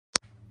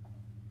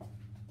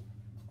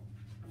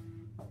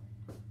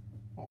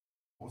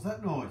was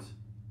that noise?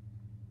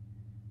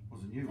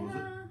 Wasn't you, was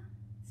it?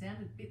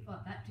 Sounded a bit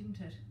like that, didn't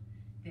it?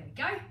 There we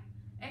go.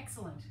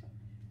 Excellent.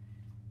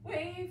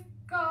 We've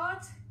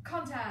got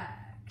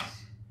contact.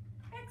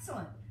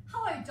 Excellent.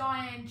 Hello,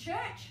 Jodie-Anne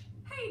Church.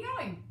 How are you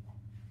going?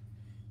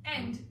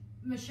 And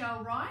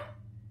Michelle Ryan.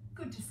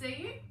 Good to see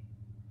you.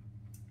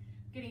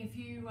 Getting a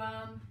few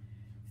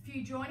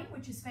joining,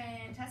 which is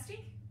fantastic.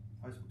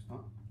 Facebook's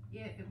not.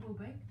 Yeah, it will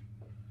be.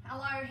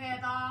 Hello,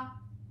 Heather.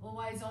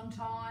 Always on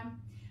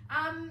time.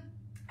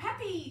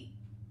 Happy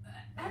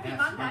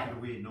Monday. Making a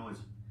weird noise.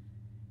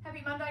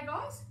 Happy Monday,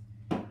 guys.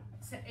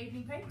 It's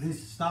evening, peeps. It is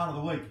the start of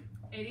the week.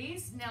 It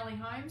is. Nellie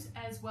Holmes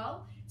as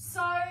well.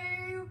 So,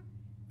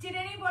 did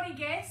anybody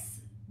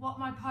guess what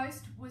my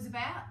post was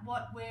about?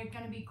 What we're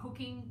going to be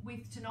cooking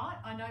with tonight?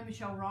 I know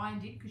Michelle Ryan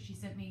did because she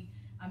sent me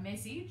a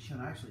message. You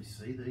can actually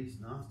see these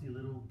nasty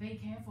little...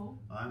 Be careful.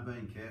 I'm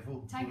being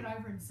careful. Take it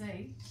over and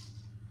see.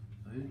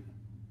 See?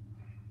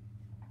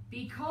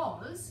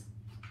 Because...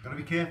 Gotta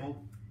be careful.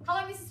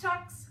 Hello, Mrs.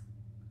 Tux.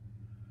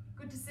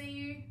 Good to see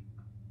you.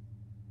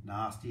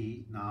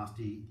 Nasty,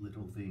 nasty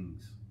little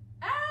things.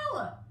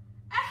 Al!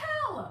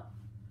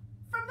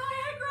 From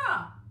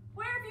Niagara!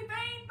 Where have you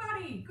been,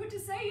 buddy? Good to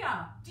see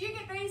ya. Do you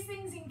get these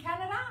things in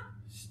Canada?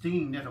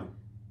 Stinging nettle.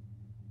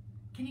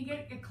 Can you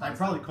get it close? They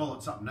probably call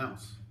it something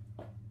else.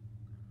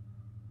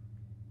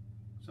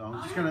 So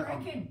I'm just gonna...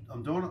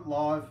 I'm doing it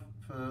live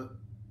for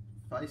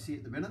Facey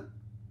at the minute.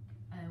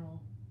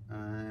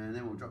 And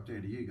then we'll drop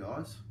down to you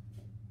guys.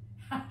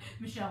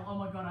 Michelle, oh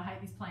my God, I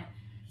hate this plant.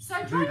 So,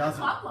 Who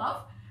doesn't?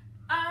 love.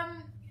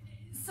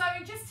 So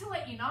just to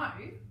let you know,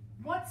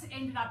 what's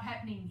ended up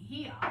happening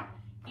here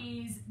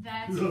is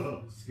that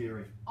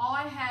scary.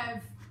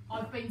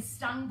 I've been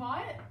stung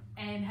by it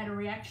and had a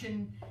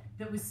reaction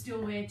that was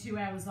still there 2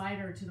 hours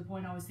later, to the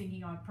point I was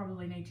thinking I'd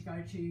probably need to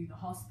go to the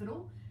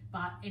hospital,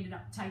 but ended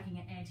up taking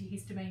an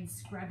antihistamine,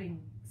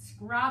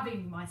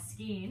 scrubbing my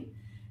skin,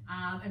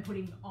 and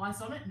putting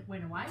ice on it, and it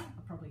went away.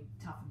 I probably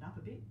toughened up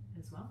a bit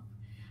as well.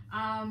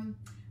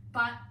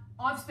 But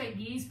I've spent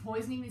years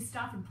poisoning this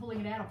stuff and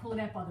pulling it out. I pull it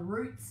out by the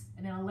roots,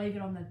 and then I leave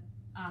it on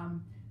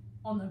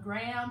the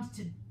ground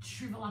to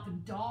shrivel up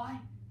and die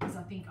because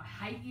I think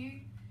I hate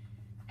you.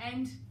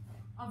 And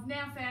I've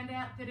now found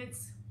out that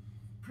it's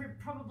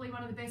probably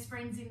one of the best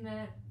friends in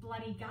the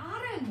bloody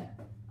garden.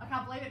 I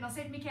can't believe it. And I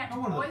sent Mick out to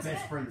poison it. I'm one of the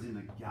best friends in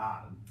the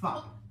garden. Fuck.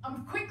 Well,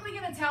 I'm quickly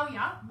going to tell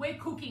you, we're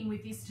cooking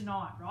with this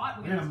tonight, right?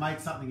 We're going to make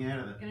something out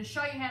of it. We're going to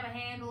show you how to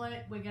handle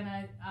it. We're going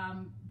to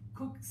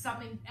cook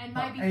something, and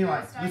maybe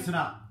anyway, Thursday. Listen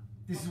up.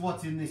 This is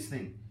what's in this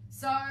thing.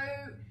 So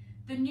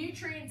the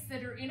nutrients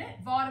that are in it: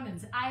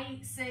 vitamins A,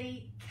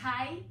 C,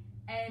 K,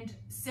 and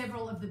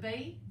several of the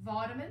B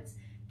vitamins.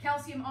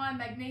 Calcium, iron,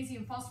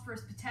 magnesium,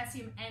 phosphorus,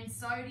 potassium, and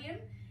sodium.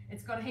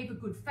 It's got a heap of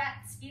good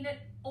fats in it.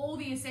 All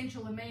the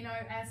essential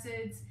amino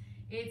acids.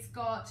 It's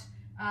got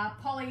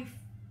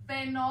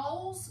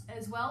polyphenols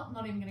as well.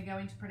 Not even going to go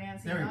into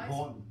pronouncing those. Very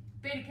important.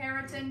 Beta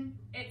carotene,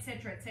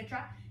 etc.,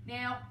 etc.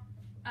 Now,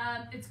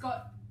 it's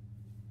got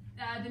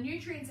the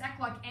nutrients act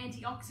like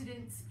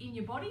antioxidants in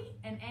your body,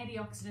 and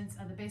antioxidants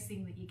are the best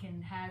thing that you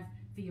can have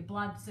for your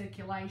blood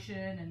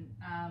circulation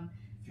and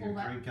all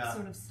that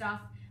sort of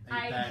stuff.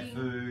 Aging,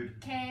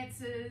 food,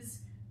 cancers,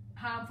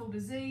 harmful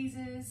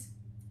diseases,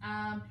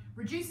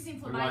 reduces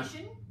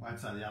inflammation. We won't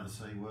say the other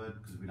C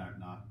word because we don't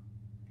know.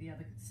 The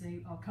other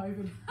C,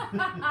 COVID.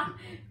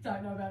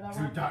 Don't know about that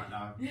one. We don't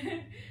know.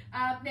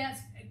 Now,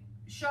 it's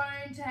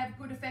shown to have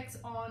good effects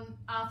on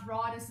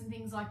arthritis and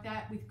things like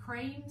that with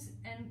creams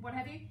and what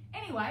have you.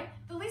 Anyway,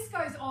 the list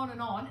goes on,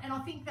 and I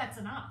think that's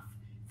enough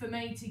for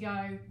me to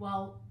go,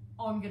 well,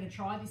 I'm going to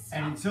try this stuff.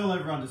 And until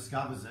everyone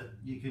discovers it,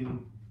 you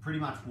can pretty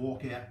much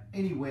walk out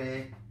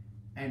anywhere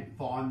and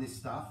find this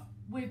stuff.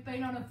 We've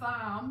been on a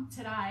farm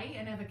today,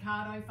 an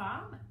avocado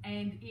farm,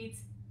 and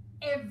it's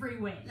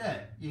everywhere. Yeah,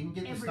 you can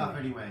get this stuff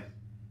anywhere.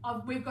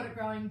 We've got it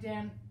growing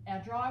down our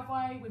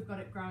driveway. We've got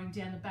it growing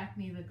down the back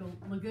near the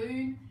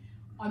lagoon.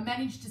 I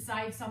managed to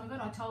save some of it.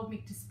 I told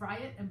Mick to spray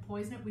it and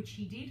poison it, which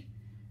he did.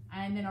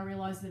 And then I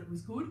realised that it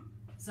was good.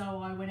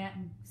 So I went out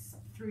and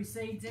threw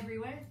seeds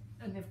everywhere,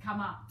 and they've come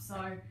up.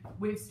 So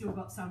we've still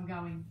got some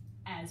going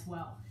as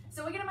well.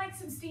 So we're going to make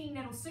some stinging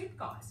nettle soup,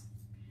 guys.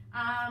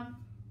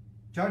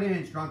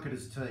 Jodie-Anne's drunk at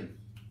his tea.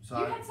 So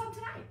you had some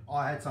today?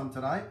 I had some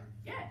today.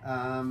 Yeah.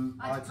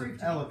 I had some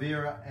aloe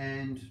vera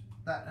and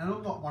that. And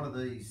I'm not one of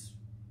these,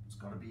 it's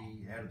got to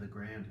be out of the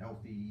ground,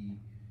 healthy,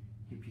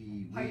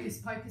 hippie, weird.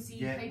 Pocusy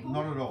Yeah, people?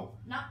 not at all.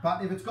 No.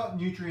 But if it's got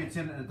nutrients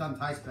in it and it doesn't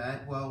taste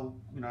bad, well,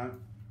 you know,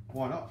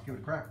 why not? Give it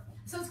a crack.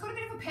 So it's got a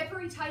bit of a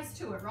peppery taste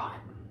to it, right?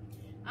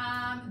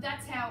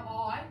 That's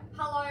how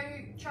hello,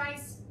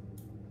 Trace.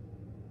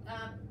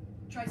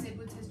 Trace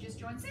Edwards has just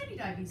joined. Sandy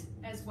Davies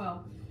as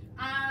well.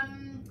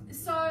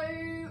 So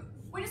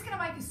we're just going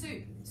to make a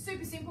soup.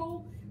 Super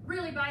simple,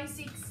 really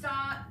basic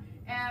start.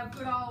 Our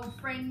good old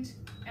friend,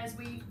 as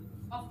we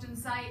often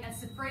say, a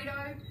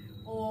sofrito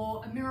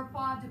or a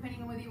mirepoix,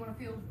 depending on whether you want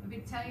to feel a bit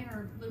Italian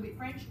or a little bit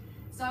French.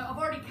 So I've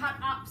already cut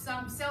up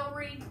some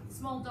celery,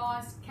 small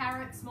dice,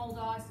 carrot, small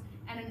dice,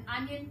 and an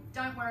onion.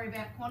 Don't worry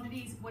about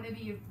quantities. Whatever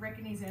you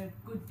reckon is a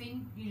good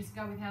thing, you just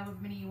go with however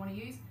many you want to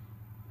use.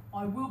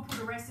 I will put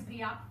a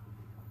recipe up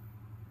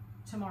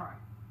tomorrow.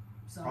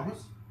 So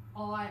Promise?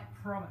 I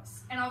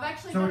promise. And I've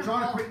actually So we're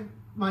trying to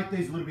make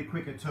these a little bit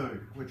quicker too.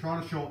 We're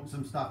trying to shorten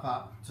some stuff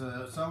up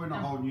so we're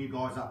not holding you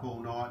guys up all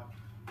night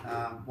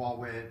while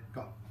we're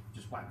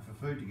just waiting for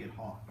food to get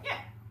hot. Yeah.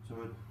 So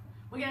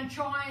we're going to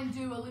try and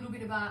do a little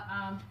bit of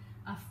a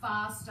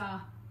faster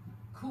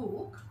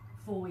cook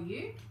for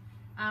you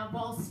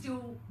while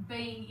still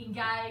being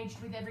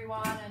engaged with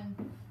everyone and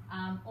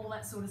all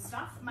that sort of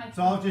stuff.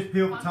 So I'll just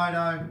peel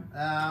potato.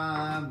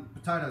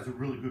 Potato's a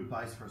really good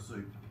base for a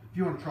soup. If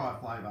you want to try a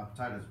flavour,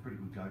 potato's a pretty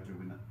good go-to,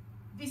 isn't it?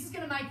 This is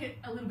going to make it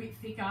a little bit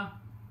thicker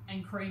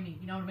and creamy.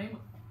 You know what I mean?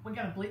 We're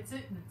going to blitz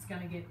it, and it's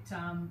going to get.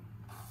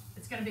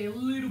 It's going to be a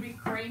little bit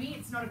creamy.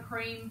 It's not a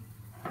cream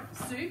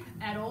soup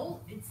at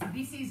all.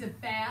 This is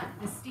about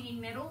the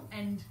stinging nettle,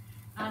 and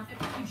it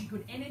gives you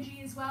good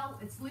energy as well.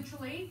 It's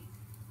literally.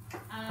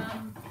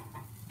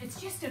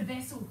 It's just a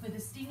vessel for the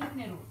stinging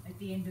nettle at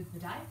the end of the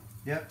day.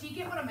 Yep. Do you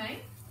get what I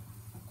mean?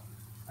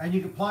 And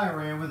you can play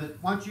around with it.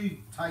 Once you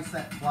taste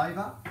that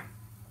flavour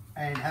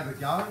and have a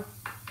go,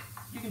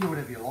 you can do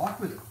whatever you like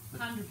with it.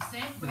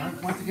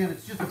 100%. Once again,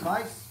 it's just a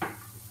base.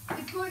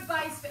 It's a good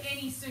base for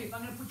any soup.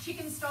 I'm going to put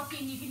chicken stock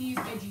in. You can use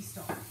veggie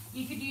stock.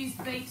 You could use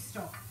beef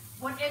stock.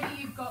 Whatever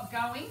you've got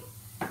going.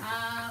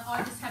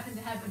 I just happen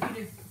to have a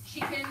bit of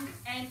chicken,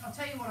 and I'll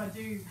tell you what I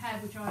do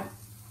have, which I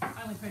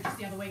only purchased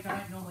the other week. I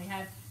don't normally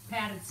have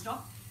powdered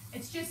stock.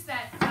 It's just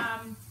that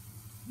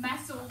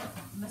masal,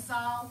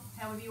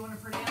 however you want to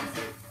pronounce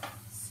it,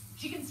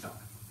 chicken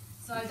stock.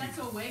 So that's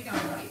all we're going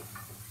with.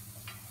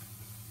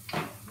 You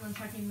want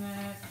to chuck in the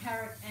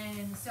carrot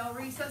and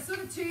celery. So it's sort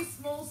of 2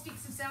 small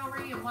sticks of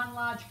celery and 1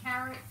 large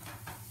carrot.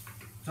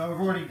 So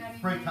we've already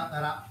pre-cut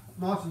that up,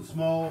 nice and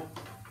small.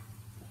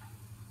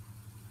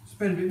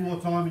 Spend a bit more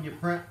time in your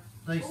prep.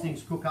 These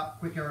things cook up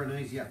quicker and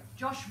easier.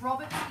 Josh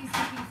Roberts is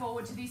looking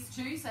forward to this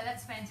too, so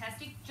that's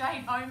fantastic.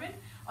 Jade Homan,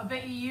 I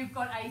bet you've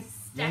got a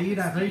stack you'd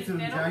have of heaps of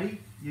them, nettle Jodie.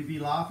 You'd be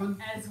laughing.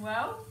 as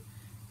well.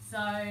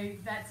 So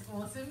that's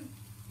awesome.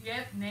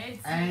 Yep, Ned.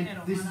 And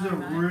nettle. this is a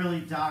really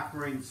dark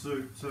green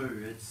soup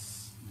too.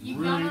 It's You're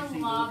really gonna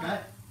interesting to love look it.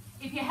 at.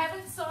 If you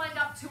haven't signed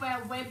up to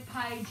our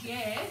webpage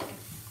yet,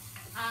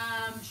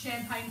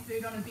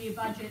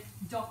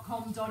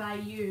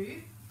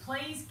 champagnefoodonabeirbudget.com.au,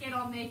 please get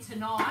on there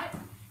tonight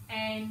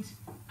and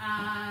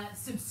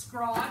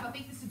subscribe. I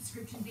think the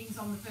subscription thing's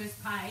on the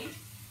first page,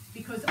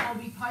 because I'll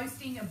be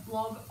posting a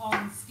blog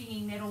on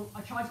stinging nettle.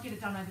 I tried to get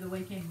it done over the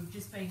weekend. We've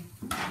just been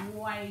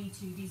way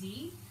too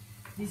busy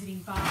visiting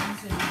farms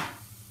and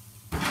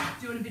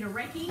doing a bit of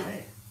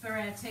recce for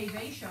our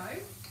TV show.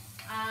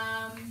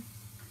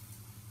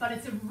 But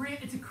it's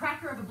a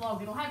cracker of a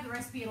blog. It'll have the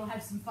recipe. It'll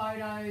have some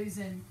photos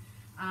and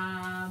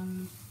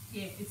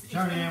it's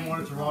Jodie-Anne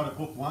wanted to write a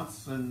book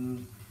once,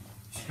 and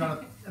she's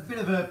got a bit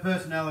of her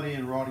personality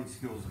and writing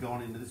skills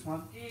gone into this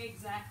one.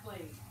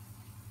 Exactly.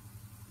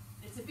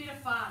 It's a bit of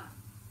fun.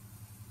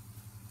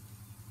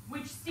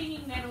 Which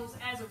stinging nettles,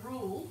 as a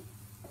rule,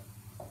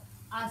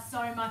 are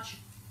so much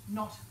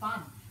not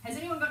fun. Has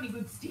anyone got any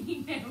good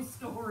stinging nettle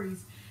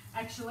stories?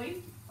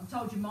 Actually, I've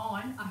told you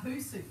mine. A who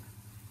soup.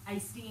 A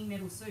stinging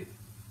nettle soup.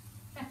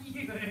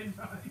 You heard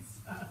those.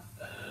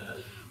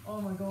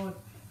 Oh my god.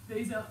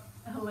 These are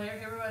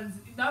hilarious.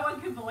 No one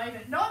can believe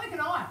it. Neither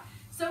can I.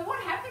 So what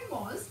happened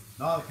was...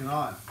 Neither can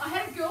I. I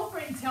had a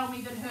girlfriend tell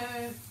me that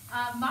her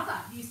mother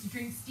used to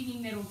drink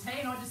stinging nettle tea,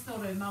 and I just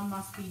thought her mum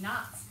must be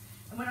nuts.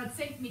 And when I'd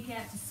sent Mick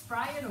out to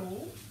spray it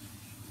all,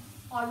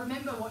 I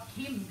remember what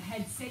Kim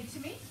had said to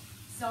me.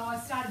 So I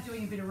started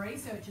doing a bit of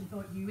research and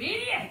thought, you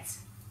idiot!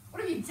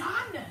 What have you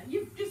done?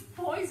 You've just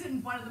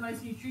poisoned one of the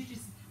most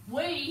nutritious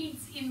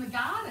weeds in the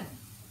garden.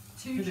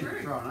 Too You true.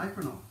 didn't throw an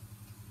apron on.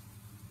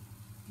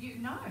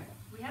 No,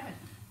 we haven't.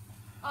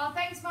 Oh,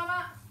 thanks,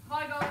 Mama.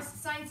 Hi, guys.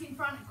 Saints in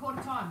front at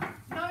quarter time.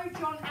 No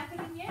John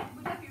Atherton yet?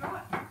 Would that be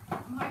right?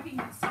 I'm hoping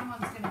that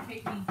someone's going to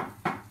keep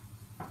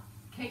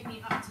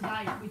me up to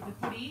date with the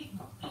footy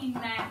in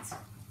that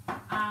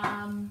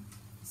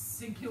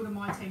St Kilda,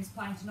 my team's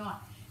playing tonight.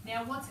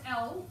 Now, what's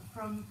L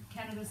from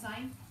Canada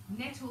saying?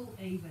 Nettle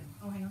even.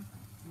 Oh, hang on.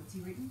 What's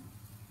he written?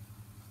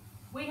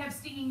 We have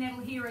stinging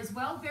nettle here as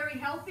well. Very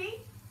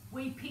healthy.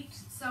 We picked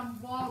some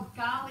wild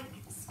garlic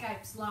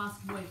scapes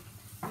last week.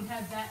 We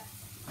have that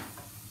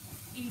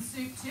in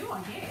soup too,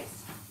 I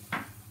guess.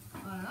 I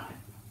don't know.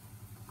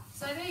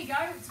 So there you go.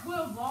 It's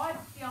worldwide,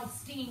 the old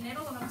stinging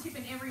nettle, and I'm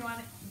tipping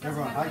everyone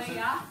Everyone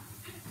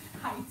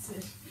hates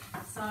it.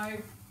 So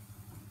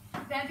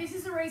now this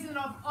is the reason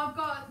I've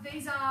got,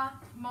 these are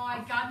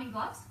my gardening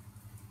gloves.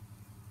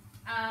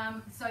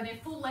 So they're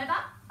full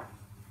leather.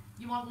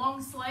 You want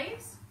long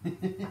sleeves.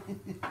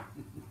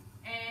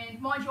 And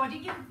mind you, I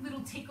did get a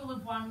little tickle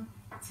of one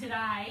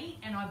today,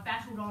 and I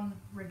battled on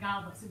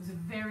regardless. It was a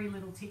very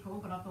little tickle,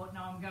 but I thought,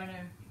 no, I'm going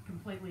to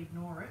completely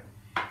ignore it.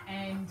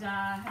 And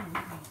have a look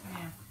at me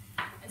now.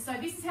 So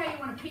this is how you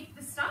want to pick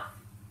the stuff.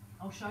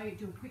 I'll show you,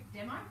 do a quick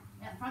demo.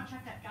 Out front,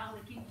 chuck that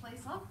garlic in,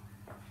 please, love.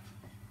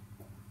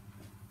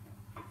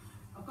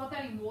 got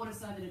that in water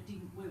so that it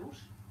didn't wilt.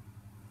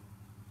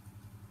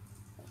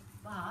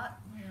 But,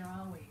 where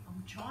are we?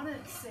 I'm trying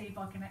to see if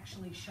I can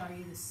actually show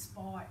you the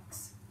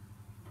spikes.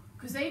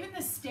 Because even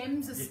the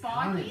stems are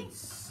spiky. You can't even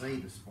see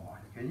the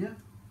spike, can you?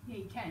 Yeah,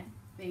 you can.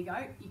 There you go.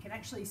 You can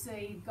actually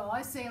see,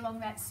 guys, see along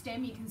that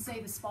stem, you can see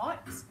the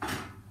spikes.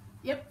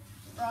 Yep,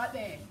 right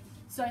there.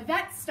 So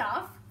that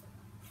stuff,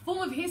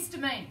 full of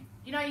histamine.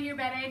 You know, you hear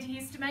about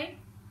antihistamine?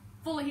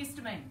 Full of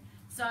histamine.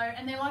 So,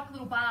 and they're like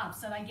little barbs,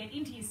 so they get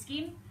into your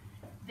skin.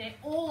 They're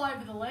all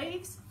over the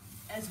leaves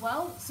as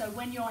well. So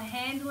when you're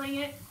handling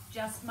it,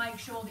 just make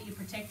sure that you're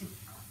protected.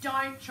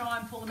 Don't try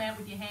and pull them out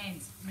with your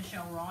hands,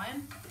 Michelle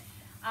Ryan.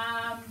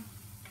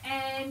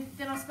 And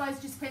then I suppose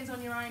it just depends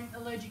on your own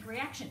allergic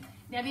reaction.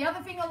 Now the other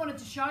thing I wanted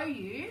to show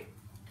you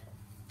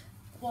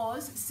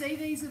was, see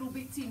these little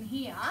bits in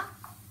here?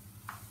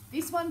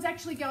 This one's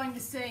actually going to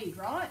seed,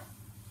 right?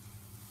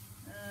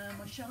 Am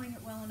I showing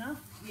it well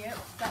enough? Yep,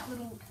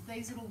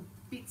 these little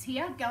bits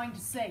here going to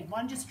seed.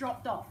 One just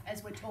dropped off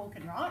as we're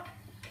talking, right?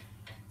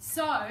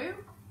 So,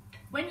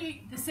 when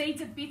the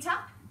seeds are bitter,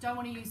 don't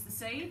want to use the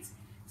seeds.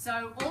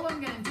 So all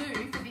I'm going to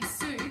do for this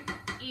soup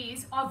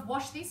is, I've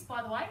washed this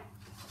by the way,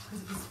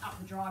 because it was up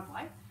the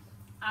driveway,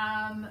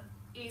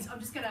 is I'm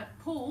just going to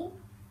pull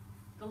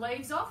the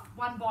leaves off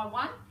one by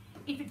one.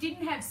 If it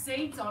didn't have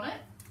seeds on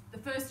it, the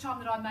first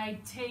time that I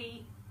made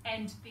tea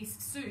and this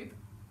soup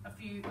a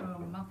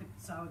month or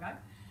so ago,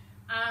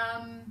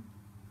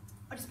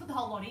 I just put the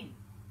whole lot in.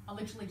 I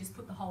literally just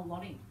put the whole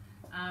lot in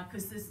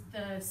because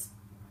the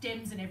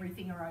stems and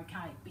everything are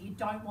okay, but you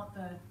don't want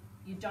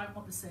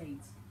the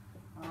seeds.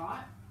 All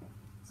right,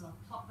 so I'll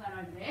plop that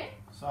over there.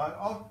 So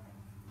I'll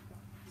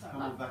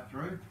come on back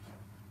through.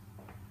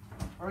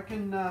 I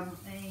reckon,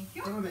 thank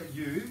you. I don't know about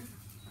you,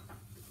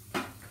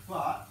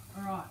 but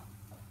all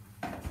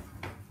right,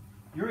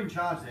 you're in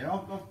charge there.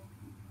 I've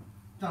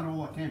done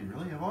all I can,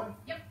 really, have I?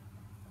 Yep.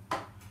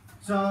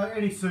 So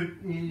any soup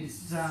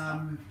is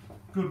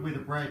good with a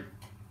bread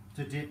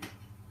to dip.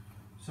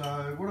 So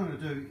what I'm going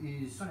to do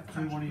is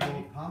do one of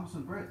your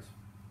Parmesan breads.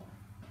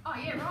 Oh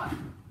yeah,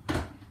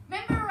 right.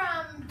 Remember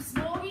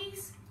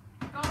Smorgies,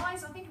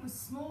 guys? I think it was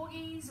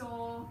Smorgies,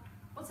 or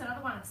what's that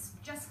other one? It's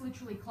just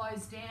literally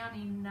closed down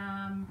in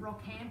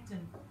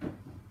Rockhampton,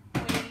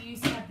 where you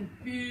used to have the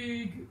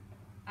big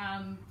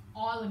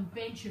island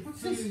bench of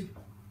What's food. this?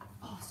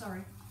 Oh,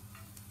 sorry.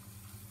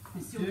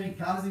 Doing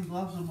gardening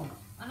gloves on my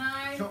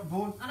I know. shop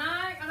board.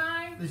 I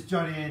know. This is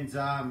Jodie-Anne's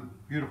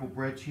beautiful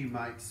bread she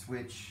makes,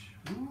 which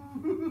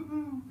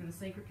Got a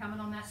secret coming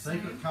on that soon.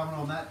 secret coming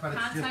on that, but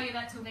Can't it's just tell you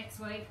that till next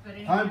week. But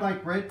anyway. home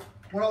baked bread.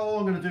 What all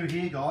I'm going to do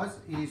here, guys,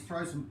 is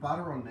throw some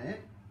butter on there.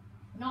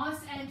 Nice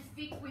and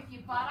thick with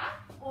your butter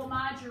or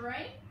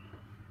margarine.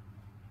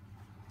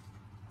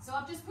 So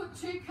I've just put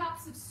 2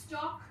 cups of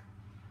stock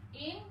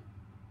in.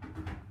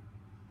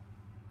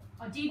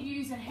 I did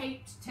use a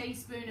heaped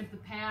teaspoon of the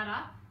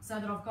powder so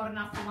that I've got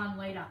enough for 1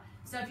 litre.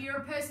 So if you're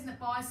a person that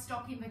buys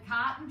stock in the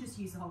carton, just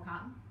use the whole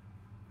carton.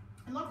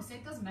 And like I said,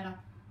 it doesn't matter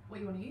what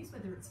you want to use,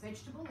 whether it's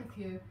vegetable, if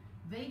you're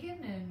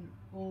vegan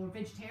or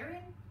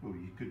vegetarian. Well,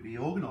 you could be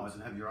organised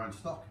and have your own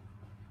stock.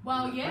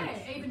 Well, yeah,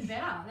 even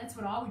better. That's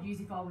what I would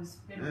use if I was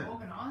better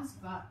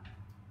organised. But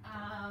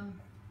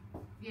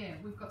yeah,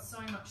 we've got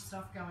so much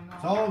stuff going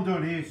on. So all I'm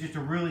doing here is just a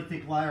really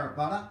thick layer of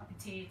butter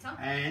Potato.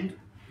 and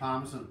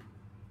Parmesan.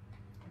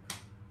 I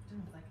don't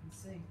know if they can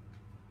see.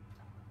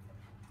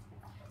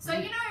 So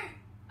you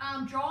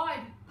know,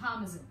 dried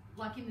Parmesan,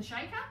 like in the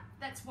shaker,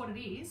 that's what it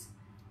is.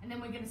 And then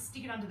we're going to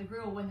stick it under the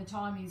grill when the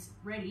time is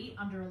ready,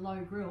 under a low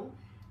grill,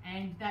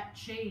 and that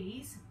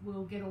cheese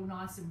will get all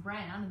nice and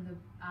brown, and the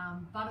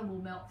butter will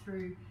melt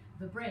through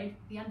the bread.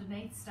 The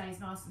underneath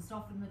stays nice and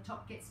soft, and the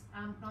top gets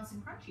nice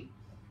and crunchy.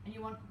 And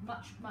you want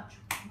much, much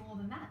more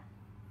than that.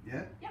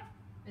 Yeah? Yep.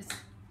 As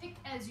thick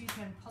as you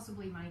can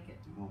possibly make it.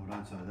 Oh,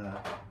 don't say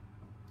that.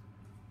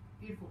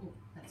 Beautiful. Oh,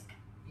 that's,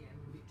 yeah, a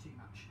little bit too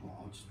much.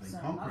 Oh, I've just been So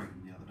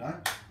concreting the other day.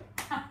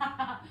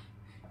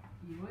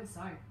 You were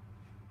so.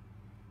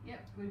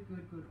 Yep, good,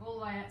 good, good. All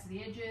the way out to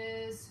the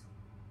edges.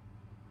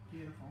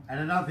 Beautiful.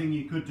 And another thing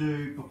you could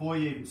do before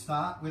you even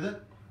start with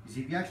it is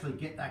if you actually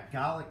get that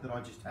garlic that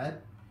I just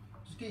had,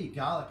 just get your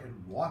garlic and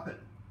wipe it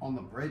on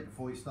the bread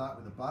before you start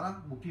with the butter.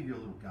 We'll give you a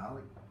little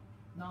garlic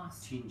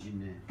Nice. tinge in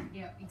there.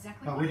 Yeah,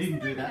 exactly. But What we was the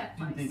didn't do name of that.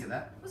 Didn't place? think of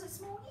that. Was it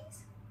Smorgies?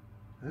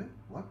 Who?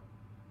 What?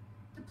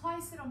 The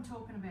place that I'm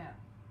talking about.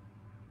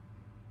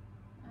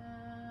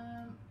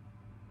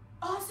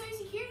 Oh,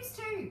 Susie Hughes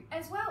too,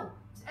 as well.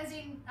 As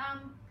in,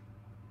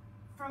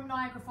 from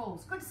Niagara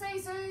Falls. Good to see you,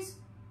 Suze.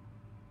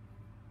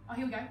 Oh,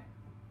 here we go.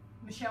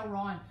 Michelle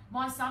Ryan.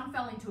 My son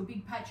fell into a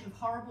big patch of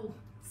horrible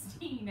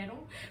stinging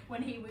nettle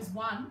when he was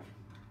 1.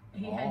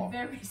 He had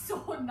very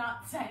sore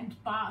nuts and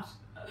butt.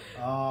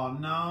 Oh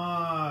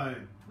no!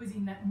 Was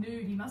in that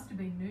nude. He must have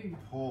been nude.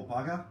 Poor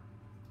bugger.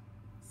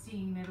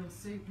 Stinging nettle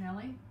soup,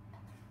 Nelly.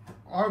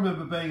 I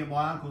remember being at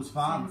my uncle's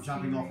farm, Sounds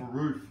jumping scary. off a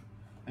roof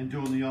and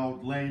doing the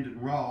old land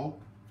and roll.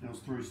 And it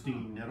was through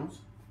stinging nettles.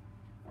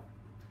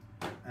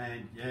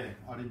 And yeah,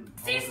 I didn't.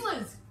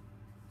 Sizzlers!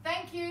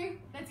 Thank you.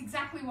 That's That's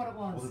exactly what it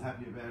was. Wasn't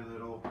happy about it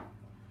at all.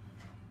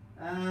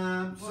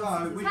 So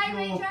Well, with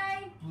hey, your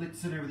BJ.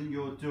 blitz and everything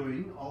you're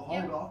doing, I'll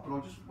hold Yep. off, but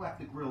I'll just whack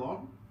the grill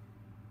on.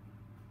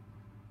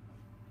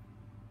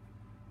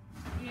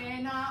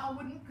 Yeah, no, I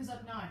wouldn't, because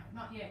no,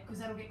 not yet, because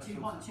that'll get That's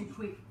too what hot I'm too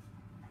quick.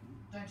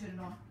 Don't turn it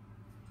on.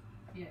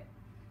 Yeah,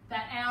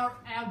 that our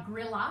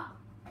griller.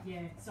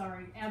 Yeah,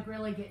 sorry, our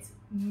griller gets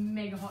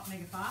mega hot,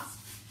 mega fast.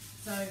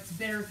 So it's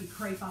better if you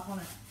creep up on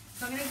it.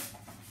 So I'm gonna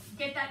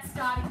get that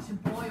starting to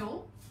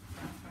boil.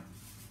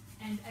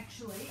 And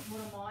actually,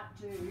 what I might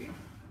do,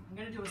 I'm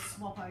gonna do a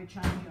swappo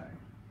changeo,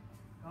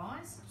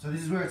 guys. So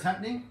this is where it's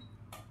happening.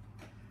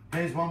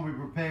 There's one we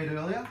prepared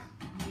earlier.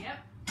 Yep.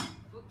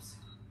 Oops.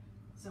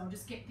 So I'll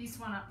just get this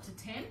one up to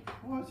 10.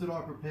 Why is it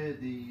I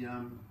prepared the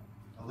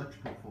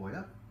electrical for you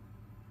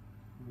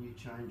and you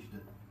changed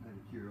it? Out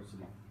of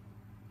curiosity.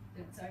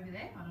 It's over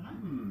there. I don't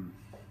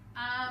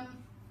know.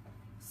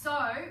 So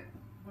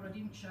what I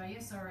didn't show you,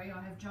 sorry,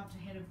 I have jumped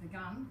ahead of the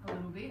gun a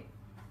little bit.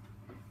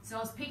 So I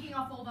was picking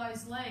off all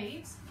those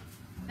leaves.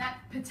 That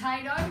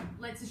potato,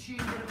 let's assume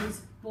that it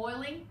was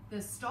boiling,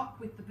 the stock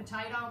with the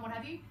potato and what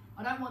have you.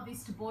 I don't want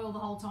this to boil the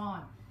whole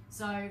time.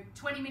 So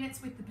 20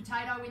 minutes with the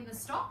potato in the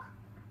stock,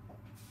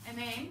 and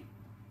then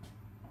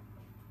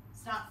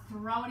start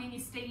throwing in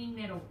your stinging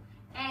nettle.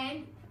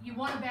 And you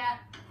want about,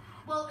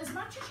 well, as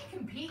much as you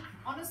can pick,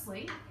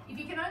 honestly. If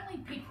you can only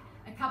pick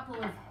a couple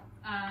of,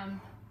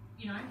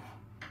 you know,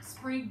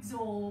 sprigs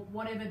or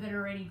whatever that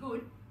are any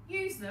good,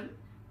 use them.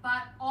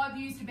 But I've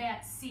used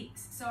about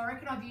 6, so I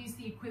reckon I've used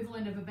the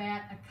equivalent of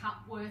about a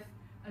cup worth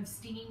of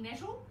stinging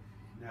nettle.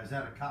 Now is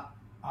that a cup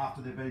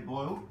after they've been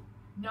boiled?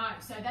 No,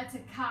 so that's a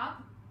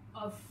cup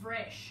of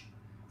fresh.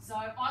 So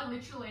I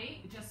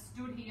literally just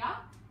stood here,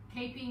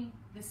 keeping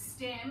the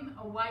stem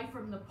away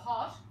from the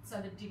pot so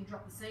that it didn't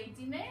drop the seeds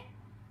in there,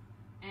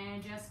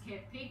 and just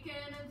kept picking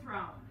and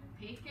throwing, and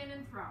picking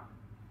and throwing,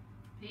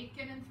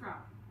 picking and throwing.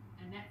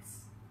 And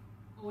that's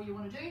all you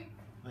want to do.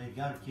 There you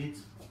go,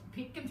 kids.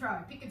 Pick and throw,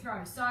 pick and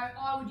throw. So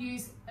I would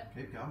use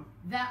Keep going.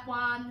 that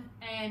one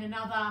and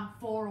another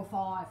 4 or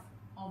 5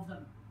 of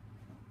them.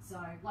 So,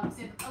 like I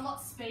said, a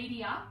lot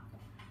speedier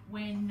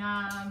when,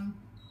 a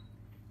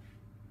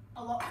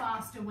lot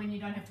faster when you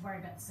don't have to worry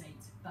about the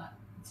seeds. But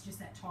it's just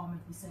that time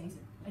of the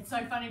season. It's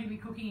so funny to be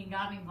cooking in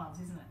gardening gloves,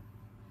 isn't it?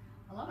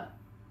 I love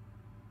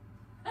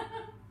it.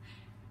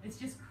 It's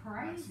just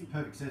crazy. Makes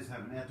perfect sense to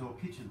have an outdoor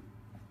kitchen.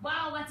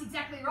 Well, that's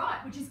exactly right,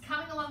 which is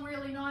coming along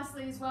really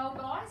nicely as well,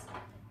 guys. Do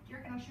you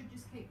reckon I should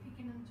just keep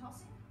picking and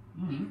tossing?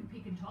 You can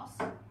pick and toss.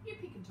 You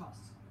pick and toss.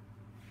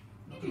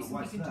 You Not do gonna some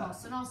waste pick and that.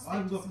 toss, and I'll I speak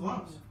haven't to got some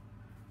gloves. people.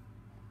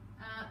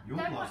 Your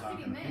They gloves might aren't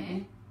fit in gonna there. fit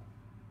me.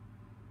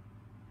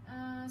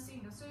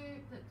 Seeing the soup.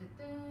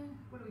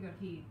 What do we got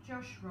here?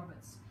 Josh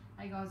Roberts.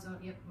 Hey guys, oh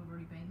yep, we've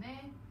already been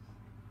there.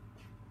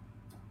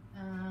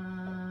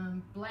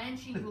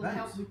 Blanching Cliff will Banks.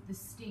 help with the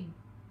sting.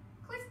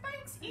 Cliff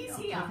Banks is Yeah,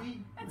 here.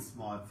 Cliffy. That's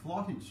my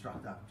flight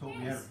instructor. Taught me how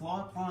to Yes.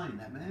 fly a plane,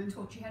 that man.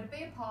 Taught you how to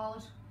be a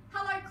pilot.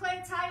 Hello,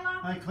 Claire Taylor.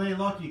 Hey Claire,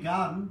 like your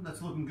garden.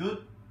 That's looking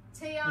good.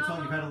 Tia. Looks like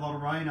you've had a lot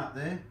of rain up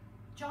there.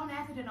 John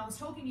Atherton, I was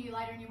talking to you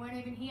later and you weren't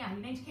even here.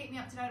 You need to keep me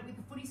up to date with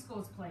the footy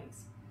scores,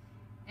 please.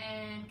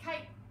 And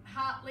Kate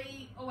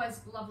Hartley,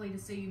 always lovely to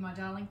see you, my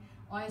darling.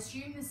 I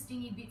assume the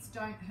stingy bits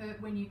don't hurt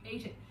when you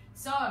eat it.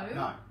 So,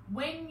 No.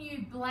 when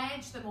you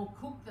blanch them or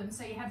cook them,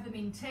 so you have them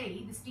in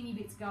tea, the stingy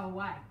bits go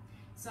away.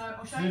 So,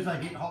 I'll As show soon you. as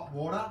they hit hot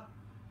water,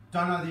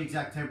 don't know the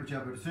exact temperature,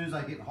 but as soon as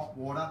they hit hot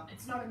water,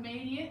 It's not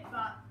immediate,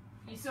 but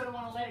you sort of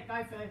want to let it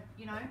go for,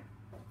 you know,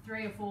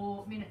 3 or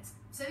 4 minutes.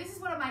 So this is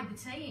what I made the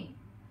tea in.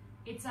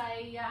 It's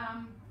a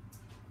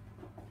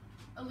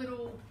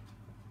little,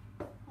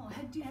 oh,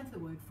 did you have the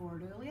word for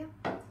it earlier?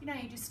 You know,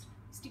 you just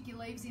stick your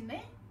leaves in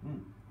there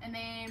and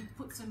then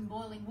put some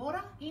boiling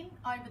water in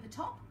over the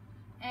top,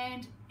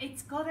 and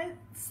it's got a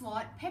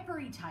slight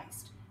peppery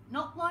taste.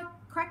 Not like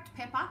cracked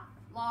pepper,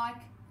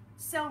 like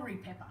celery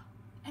pepper.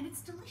 And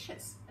it's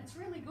delicious. It's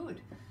really good.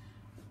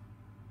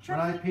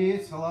 hello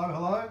Pierce, hello,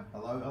 hello,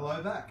 hello,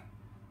 hello back.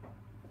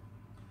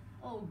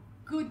 Oh,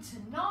 good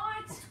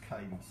tonight. What's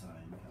Katie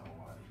saying? Go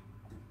away.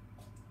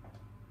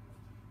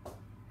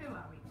 Who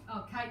are we?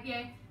 Oh, Kate,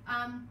 yeah. She's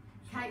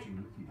Kate. watching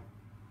with you.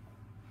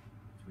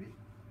 It's weird.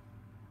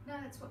 No,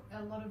 that's what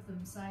a lot of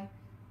them say.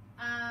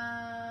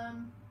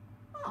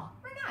 Oh,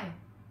 Renee,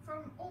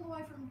 from all the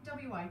way from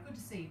WA. Good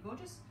to see you,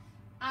 gorgeous.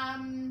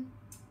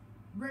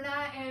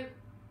 Renee,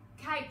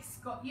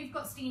 you've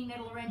got stinging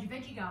nettle around your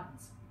veggie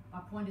gardens. I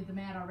pointed them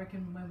out, I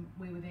reckon, when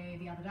we were there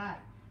the other day.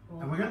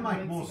 And we're going to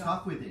make more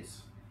stuff with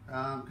this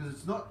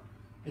because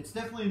it's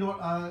definitely not.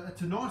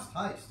 It's a nice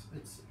taste.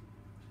 It's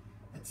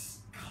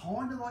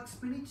kind of like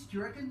spinach. Do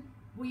you reckon?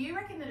 Well, you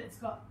reckon that it's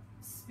got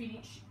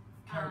spinach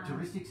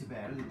Characteristics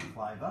about it in the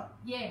flavour.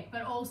 yeah,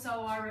 but also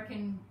I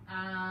reckon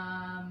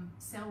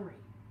celery.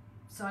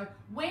 So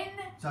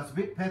So it's a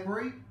bit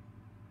peppery,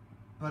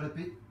 but a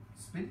bit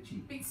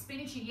spinachy. bit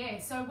spinachy, yeah.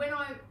 So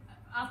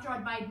after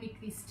I'd made Mick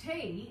this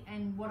tea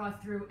and what I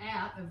threw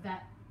out of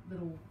that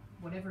little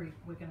whatever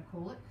we're going to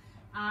call it,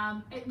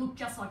 it looked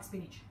just like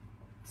spinach.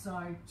 So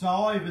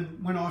I even,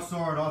 when I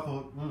saw it, I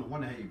thought, I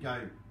wonder how you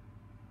go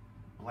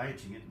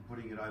blanching it and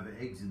putting it over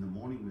eggs in the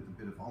morning with a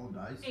bit of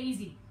hollandaise.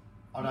 Easy.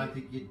 I don't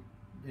think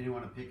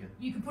anyone would pick it.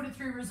 You can put it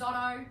through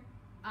risotto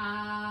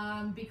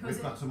because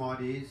we've got some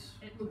ideas.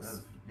 It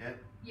looks.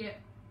 Yeah.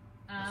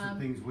 Some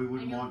things we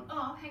wouldn't want.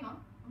 Oh, hang on.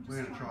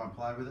 We're going to try and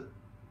play with it.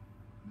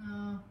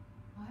 No,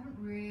 I haven't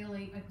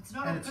really. It's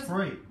not. And it's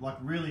free, like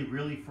really,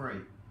 really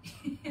free.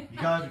 You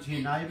go over to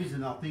your neighbours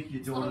and they'll think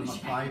you're doing them a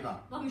favour.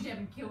 As long as you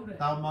haven't killed it.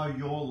 They'll mow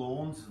your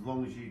lawns as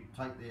long as you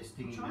take their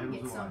stinging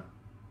nettles away.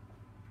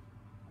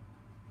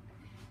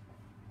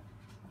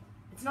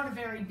 It's not a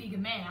very big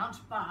amount,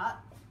 but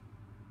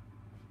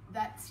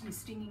that's your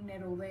stinging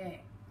nettle there.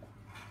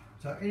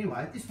 So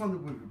anyway, this one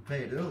that we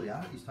prepared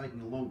earlier is taking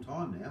a long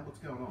time now. What's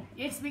going on?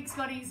 Yes, Mick's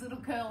got his little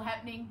curl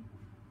happening.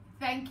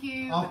 Thank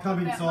you. I'll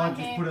come inside,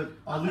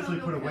 I literally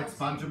put a wet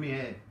sponge on my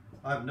hair.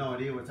 I have no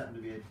idea what's happened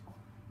to my head.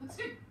 Looks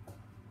good.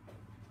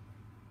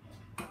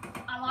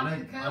 I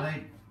the curl. I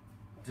need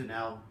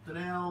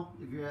Danelle,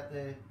 if you're out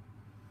there.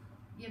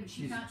 Yeah, but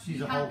she's a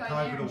can't whole go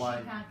COVID there away.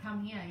 she can't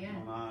come here, yeah. I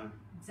know.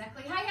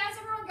 Exactly. Hey, how's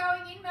everyone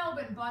going in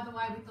Melbourne, by the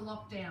way, with the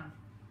lockdown?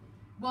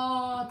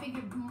 Well, I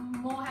think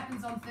more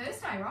happens on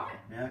Thursday, right?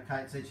 Yeah,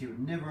 Kate said she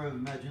would never have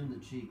imagined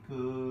that she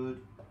could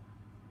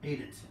eat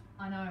it.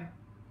 I know.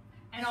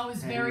 And I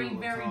was very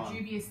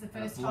dubious the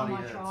first time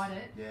I tried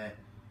it. Yeah.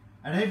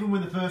 And even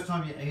when the first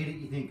time you eat it,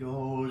 you think,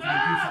 oh, it's going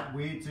to do something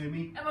weird to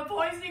me. Am I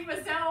poisoning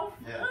myself?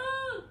 Yeah.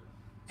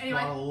 Anyway.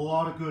 It's got a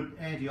lot of good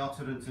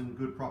antioxidants and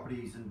good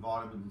properties and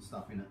vitamins and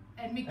stuff in it.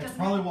 And Mick That's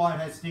probably why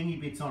it has stingy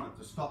bits on it,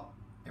 to stop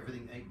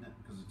everything eating it,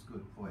 because it's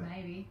good for you.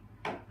 Maybe.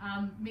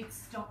 Mick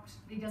stopped.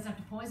 He doesn't have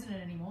to poison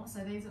it anymore. So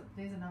there's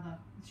another.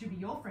 It should be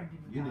your friend in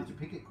the You garden. need to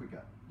pick it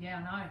quicker. Yeah,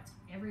 I know. It's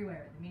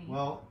everywhere at the minute.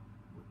 Well,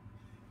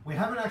 we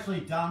haven't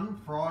actually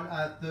done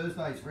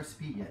Thursday's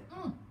recipe yet.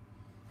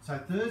 So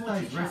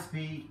Thursday's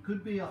recipe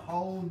could be a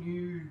whole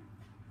new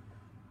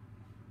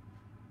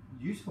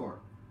use for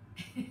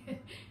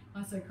it.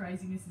 I'm so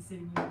craziness is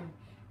sitting here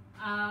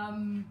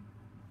again.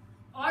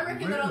 I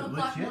reckon that I look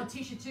like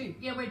Morticia too.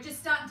 Yeah, we're just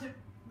starting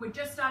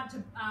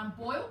to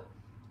boil.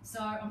 So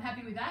I'm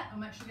happy with that.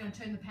 I'm actually going to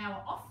turn the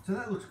power off. So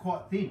that looks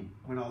quite thin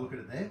when I look at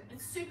it there.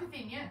 It's super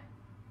thin, yeah.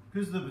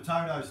 Because the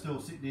potato's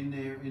still sitting in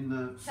there in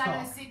the stock.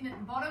 Potato's sitting at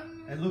the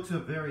bottom. It looks a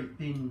very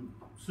thin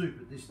soup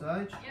at this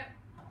stage. Yep.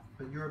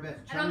 But you're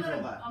about to change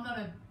all that. I'm not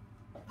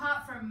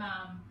apart from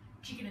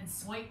chicken and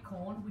sweet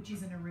corn, which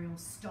isn't a real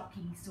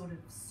stocky sort of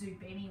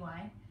soup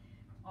anyway.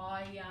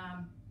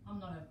 I'm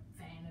not a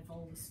fan of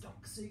all the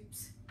stock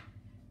soups.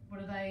 What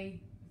are they?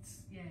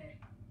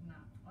 No.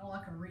 I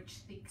like a rich,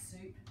 thick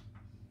soup.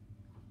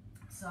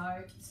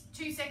 So,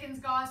 2 seconds,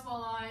 guys,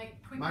 while I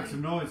quickly... Make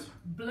some noise.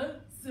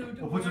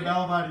 We'll put some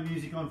elevator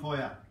music on for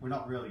you. We're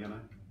not really going to.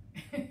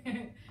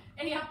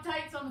 Any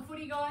updates on the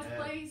footy, guys,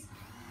 please?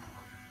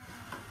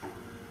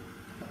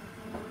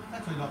 It's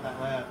actually not that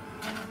loud.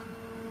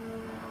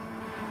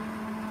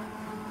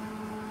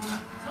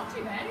 It's not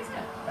too bad, is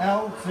it?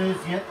 Al says,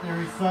 yet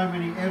there is so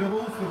many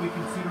edibles that we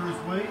consider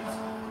as weeds.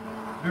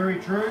 Very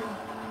true.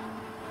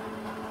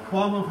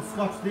 Buy one for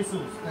Scotch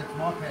thistles. That's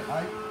my pet,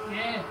 hey?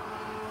 Yeah.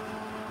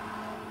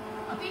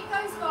 I think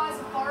those guys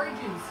are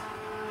foragers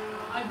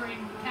over in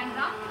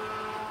Canada,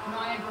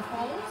 Niagara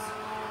Falls.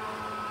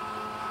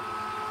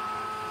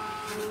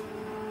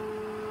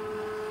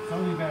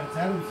 Something about its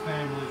Adams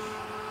family.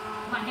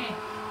 My hair.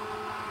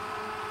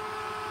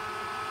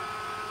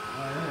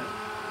 Oh yeah.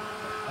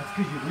 That's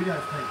because you're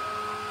widow's peak.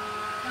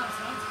 No, it's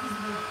not. It's because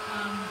of the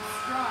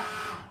stripe.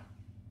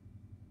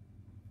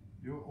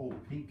 You're all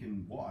pink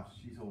and white.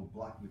 She's all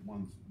black with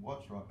one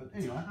white stripe. But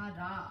anyway,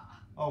 Ta-da.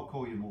 I'll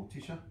call you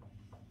Morticia.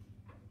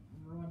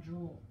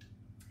 Roger.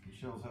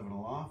 Michelle's having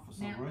a laugh for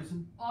some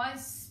reason. I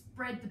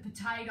spread the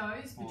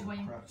potatoes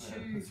between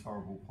two this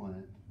horrible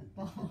plant.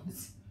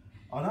 bowls.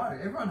 I know,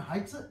 everyone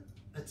hates it.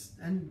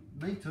 And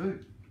me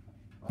too.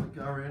 I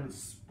go around and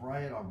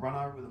spray it, I run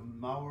over with a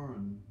mower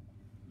and...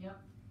 Yep.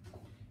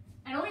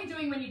 And all you're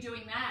doing when you're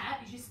doing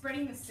that is you're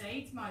spreading the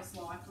seeds most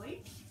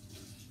likely.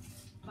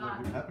 But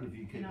what would happen if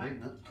you keep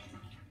eating it?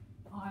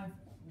 I've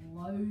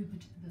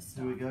loathed the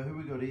stuff. Here we go, who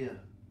we got here?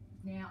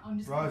 Now I'm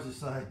just... Rosa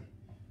say,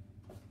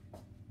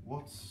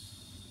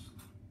 looks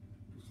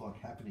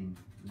like happening,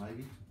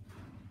 maybe?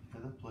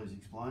 Heather, please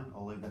explain.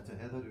 I'll leave that to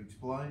Heather to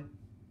explain.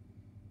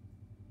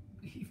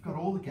 You've got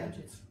all the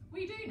gadgets.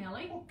 We do,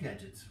 Nelly. What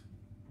gadgets?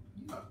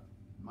 You've got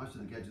most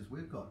of the gadgets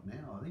we've got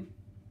now, I think.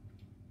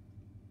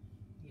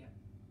 Yeah,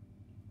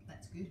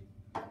 that's good.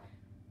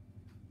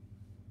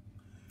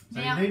 So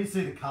now, you need to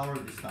see the colour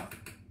of this stuff.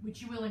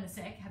 Which you will in a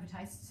sec. Have a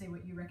taste to see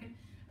what you reckon.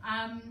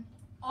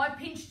 I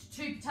pinched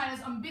 2 potatoes.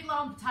 I'm a bit low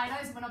on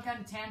potatoes and we're not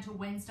going to town till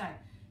Wednesday.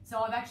 So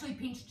I've actually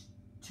pinched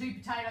 2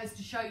 potatoes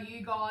to show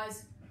you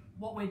guys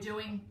what we're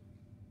doing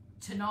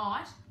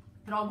tonight.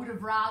 But I would have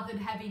rathered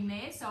having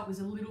there so it was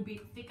a little bit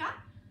thicker.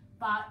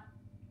 But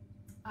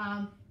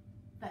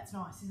that's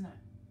nice, isn't it?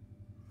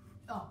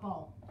 Oh,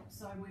 bowl.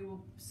 So we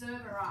will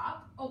serve her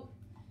up. Oh.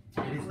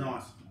 It is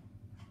nice.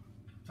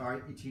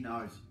 Sorry, itchy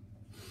nose.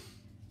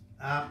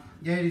 Yeah,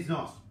 it is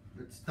nice.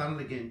 It's done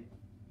it again.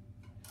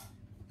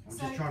 I'm So-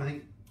 just trying to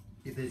think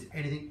if there's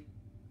anything.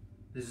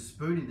 There's a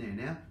spoon in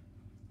there now.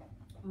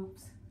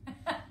 Oops.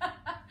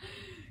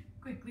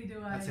 Quickly do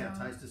That's a... our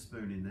taster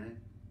spoon in there.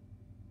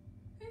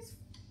 Who's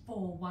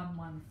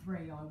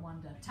 4113, I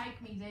wonder?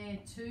 Take Me There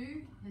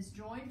Too has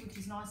joined, which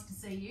is nice to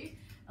see you.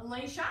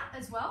 Alicia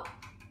as well.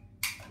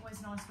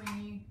 Always nice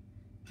when you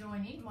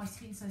join in. My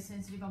skin's so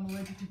sensitive, I'm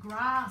allergic to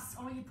grass.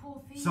 Oh, you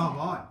poor thing. So am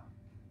I.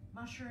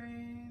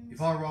 Mushrooms.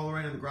 If I roll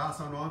around in the grass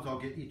sometimes, I'll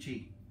get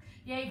itchy.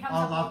 Yeah, he comes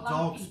I up love all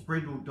dogs. lumpy.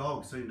 Brindle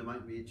dogs seem to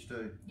make me itch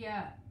too.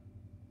 Yeah.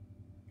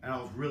 And I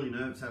was really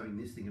nervous having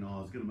this thing, and I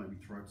was going to make my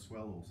throat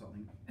swell or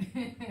something.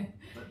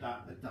 But no,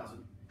 it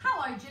doesn't.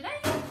 Hello,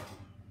 Janine.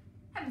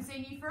 Haven't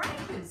seen you for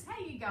ages. How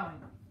are you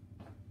going?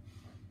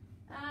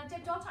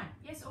 Deb Daltone.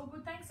 Yes, all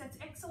good, thanks. That's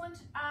excellent.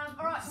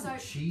 All right, so...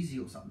 cheesy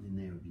or something in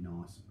there would be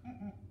nice.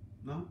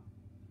 No?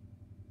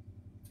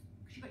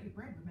 Because you got your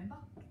bread, remember?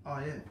 Oh,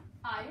 yeah.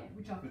 Ah, yeah,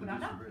 which I've put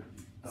under.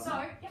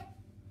 So, yep.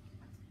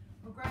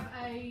 We'll grab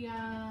a...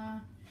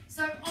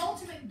 So,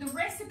 ultimately, the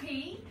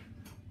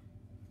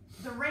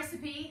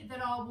recipe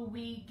that I will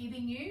be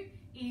giving you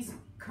is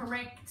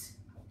correct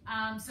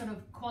sort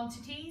of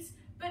quantities.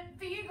 But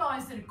for you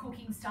guys that are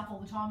cooking stuff all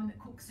the time and that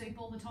cook soup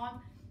all the time,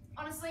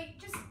 honestly,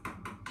 just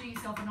do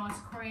yourself a nice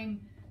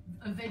cream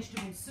of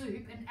vegetable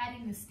soup and add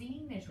in the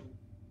stinging nettle.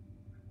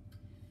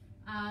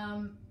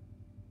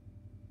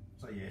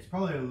 So yeah, it's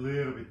probably a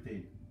little bit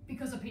thin.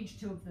 Because I pinched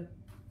 2 of the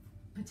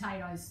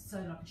potatoes so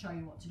that I can show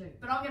you what to do.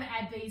 But I'm going to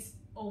add these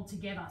all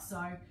together,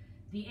 so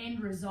the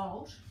end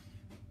result...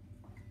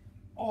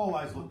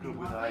 Always look good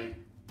with a...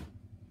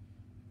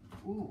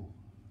 Ooh.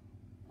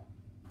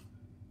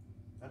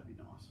 That'd be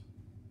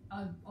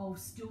nice. I'll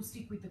still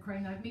stick with the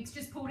cream though. Mix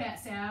just pulled out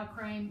sour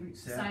cream,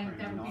 Sour saying cream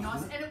that would be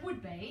nice, and it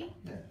would be,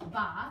 Yeah.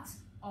 but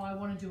I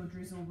want to do a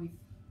drizzle with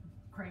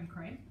cream,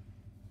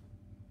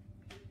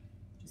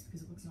 just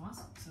because it looks nice.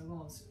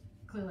 So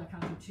clearly I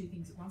can't do 2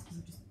 things at once because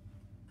I've just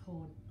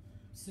poured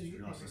soup It's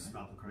nice to everywhere.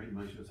 smell the cream,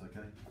 make sure it's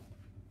okay.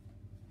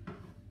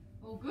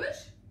 All good?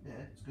 Yeah,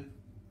 it's good.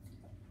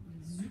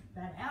 Zoop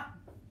that out,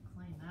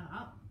 clean that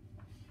up,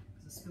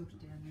 because I spilt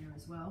it down there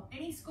as well.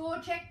 Any score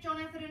check, John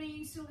Atherton, are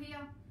you still here?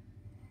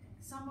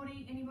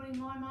 Anybody,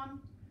 my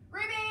mum?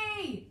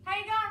 Ruby! How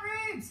you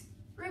going, Rubes?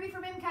 Ruby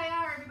from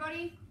MKR,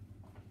 everybody.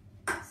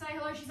 Say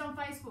hello, she's on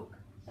Facebook.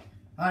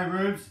 Hey,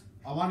 Rubes,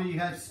 I wonder you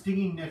have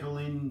stinging nettle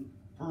in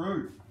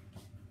Peru.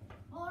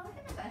 Well, I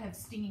reckon that they have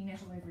stinging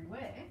nettle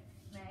everywhere,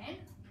 man.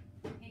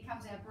 Here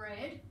comes our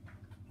bread.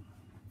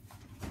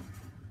 No,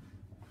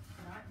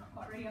 not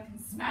quite ready, I can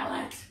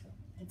smell it.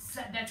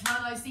 That's one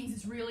of those things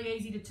that's really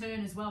easy to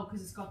turn as well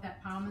because it's got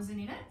that parmesan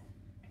in it.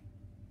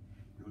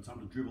 You want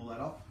something to dribble that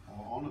off?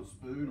 Or on a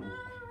spoon? Or...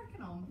 I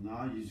reckon I'll...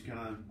 No, you're just going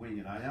to wing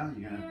it, are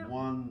you? You're going to have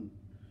one...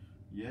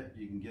 Yep,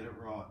 you can get it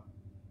right.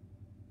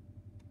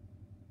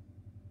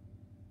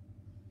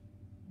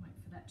 Wait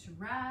for that to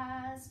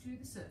rise to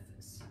the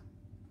surface.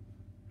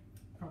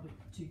 Probably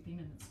too thin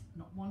and it's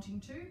not wanting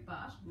to,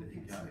 but we'll There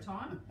you give it go. some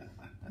time.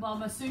 Well,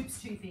 my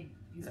soup's too thin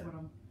is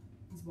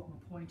what my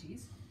point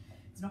is.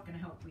 It's not going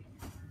to help with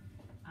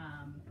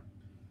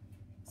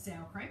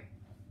sour cream.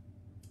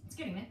 It's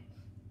getting there.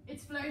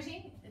 It's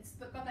floating. It's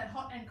got that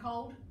hot and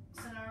cold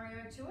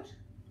scenario to it.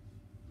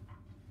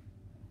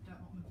 Don't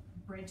want my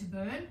bread to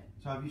burn.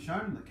 So have you shown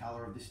them the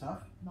colour of this stuff?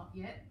 Not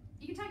yet.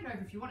 You can take it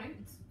over if you want to.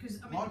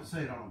 Because I I'd mean, like to see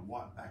it on a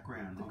white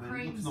background. The I mean,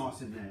 it looks cream's-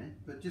 nice in there,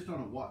 but just on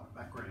a white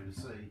background to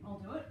see I'll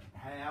do it.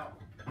 how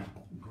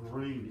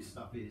green this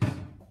stuff is.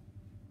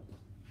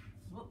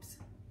 Whoops.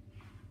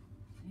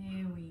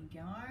 There we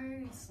go.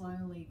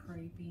 Slowly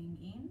creeping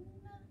in.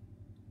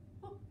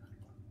 Whoop.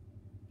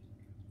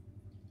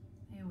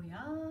 There we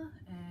are.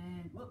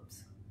 And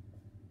whoops.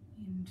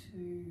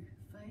 Into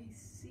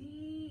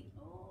Facey.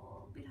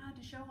 Oh, a bit hard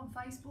to show on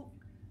Facebook.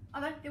 Oh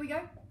no, there we go.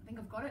 I think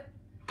I've got it.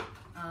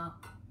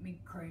 My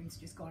cream's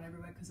just gone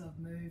everywhere because I've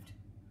moved.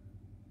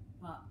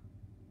 But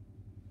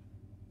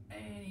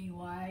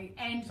anyway,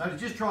 and So to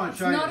just try and It's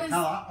show you not the as-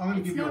 colour, I'm going to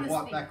it's give you a not as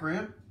white thick.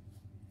 background.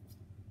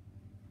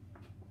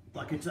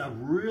 Like it's a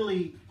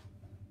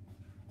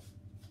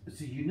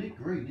unique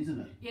green, isn't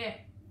it? yeah,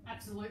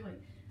 absolutely.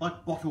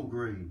 Like bottle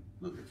green.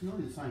 Look, it's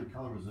nearly the same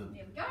colour as it.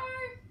 There we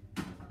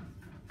go.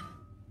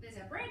 There's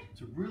our bread.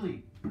 It's a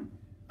really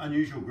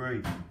unusual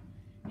green.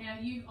 Now,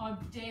 I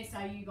dare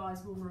say you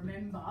guys will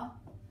remember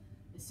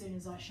as soon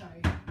as I show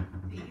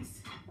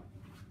this.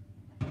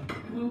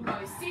 We'll go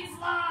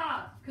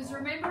sizzler! Because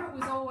remember, it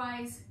was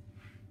always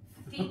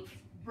thick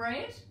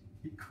bread.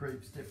 Your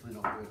cream's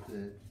definitely not worth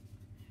it.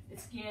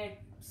 It's,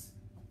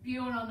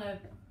 spewing on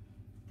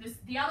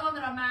the other one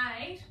that I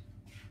made,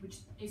 which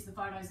is the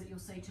photos that you'll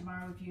see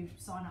tomorrow if you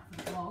sign up for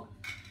the vlog.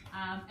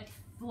 It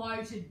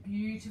floated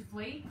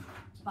beautifully,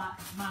 but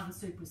mother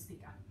soup was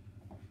thicker.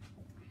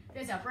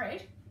 There's our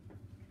bread.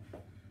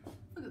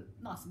 Look at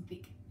nice and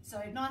thick.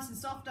 So nice and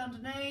soft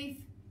underneath,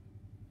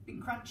 bit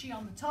crunchy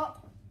on the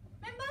top.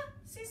 Remember,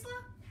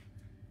 sizzler?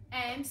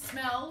 And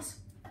smells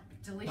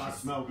delicious. Does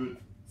smell good.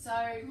 So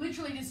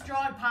literally just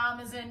dried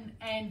parmesan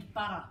and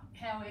butter.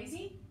 How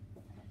easy?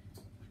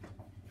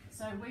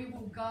 So we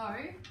will go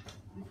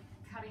with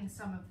cutting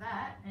some of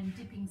that and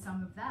dipping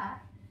some of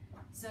that.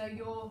 So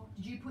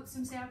did you put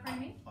some sour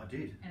cream in? I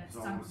did. And it So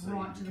I sunk wanna see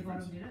right the to the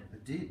bottom, difference. did it?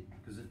 It did,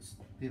 because it's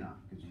thinner,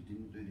 because you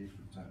didn't do this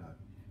with potato.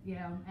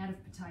 Yeah, I'm out of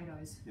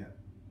potatoes. Yeah.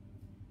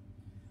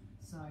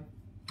 So.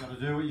 Got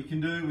to do what you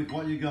can do with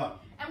what you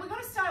got. And we've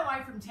got to stay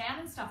away from town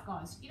and stuff,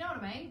 guys. You know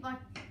what I mean? Like,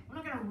 we're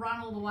not going to run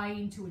all the way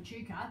into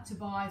Echuca to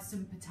buy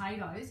some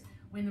potatoes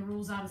when the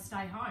rules are to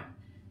stay home.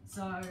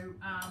 So,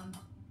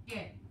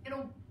 yeah,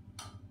 it'll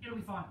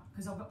be fine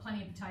because I've got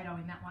plenty of potato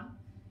in that one.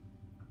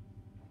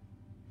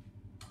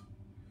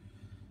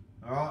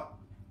 All right.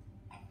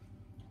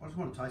 I just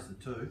want to taste the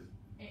two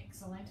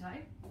Excellent, eh?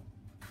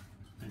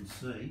 and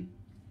see.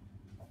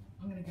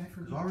 I'm going to go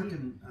for a Because I big dip.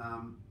 reckon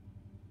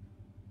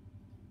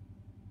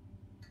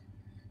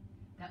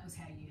That was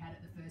how you had it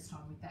the first time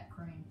with that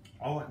cream.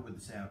 I like it with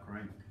the sour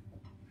cream.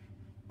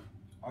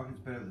 I reckon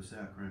it's better with the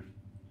sour cream.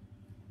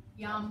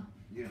 Yum.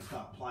 You're going to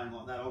start playing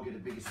like that, I'll get a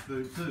bigger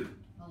spoon too.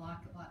 I like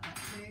it like that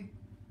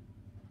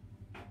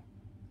too.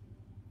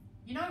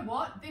 You know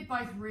what? They're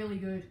both really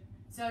good.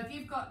 So if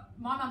you've got,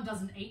 my mum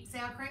doesn't eat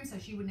sour cream, so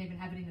she wouldn't even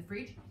have it in the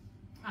fridge,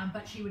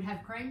 but she would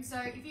have cream. So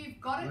if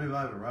you've got it, Move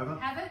over, Rover.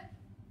 have it.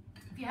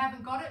 If you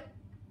haven't got it,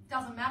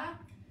 doesn't matter.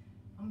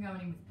 I'm going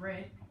in with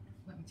bread,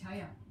 let me tell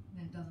you,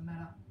 then it doesn't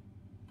matter.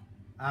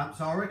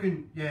 So I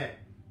reckon, yeah,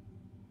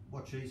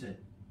 what she said.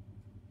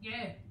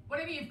 Yeah,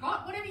 whatever you've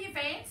got, whatever you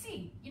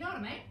fancy, you know what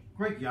I mean?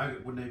 Greek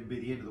yogurt wouldn't even be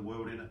the end of the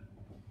world in it.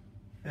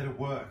 It'll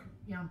work.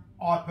 Yum.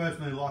 I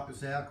personally like the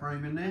sour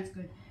cream in there. That's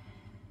good.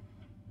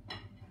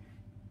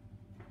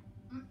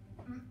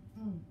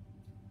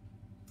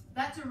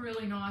 That's a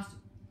really nice,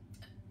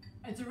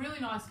 it's a really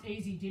nice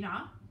easy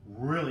dinner.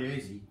 Really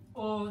easy.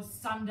 Or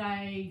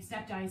Saturday,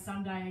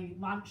 Sunday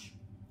lunch,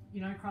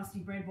 you know, crusty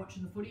bread,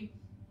 watching the footy,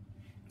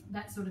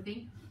 that sort of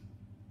thing.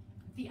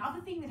 The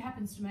other thing that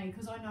happens to me,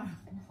 because I know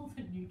all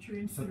the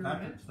nutrients So that are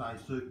in it. Patrick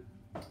stays too.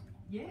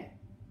 Yeah.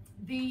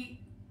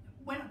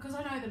 Because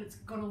I know that it's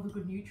got all the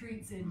good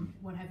nutrients and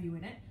what have you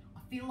in it, I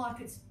feel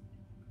like it's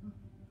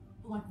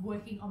like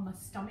working on my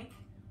stomach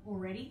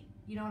already,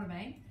 you know what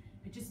I mean?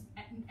 It just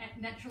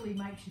naturally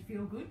makes you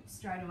feel good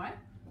straight away.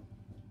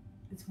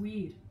 It's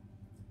weird.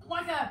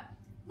 Like a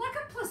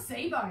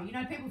placebo, you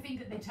know, people think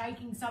that they're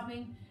taking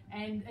something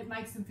and it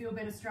makes them feel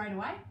better straight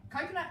away.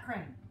 Coconut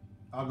cream.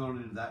 I'm not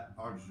into that.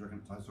 I just reckon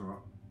it tastes alright.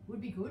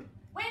 Would be good.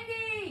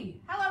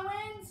 Wendy! Hello,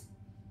 Wens!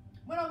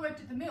 When I worked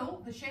at the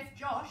mill, the chef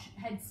Josh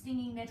had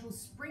stinging nettle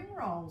spring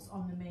rolls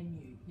on the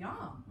menu.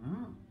 Yum.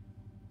 Mm.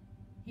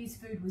 His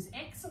food was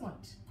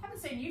excellent. Haven't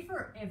seen you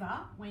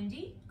forever,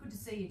 Wendy. Good to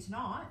see you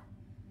tonight.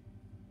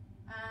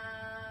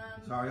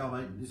 Sorry, I'm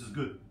eating. This is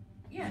good.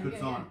 Yeah, it's a good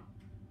sign. Yeah.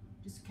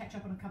 Just catch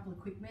up on a couple of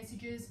quick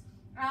messages.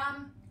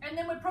 And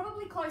then we're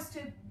probably close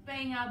to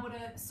being able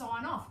to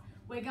sign off.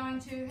 We're going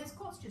to, has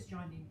Courts just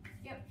joined in?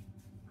 Yep.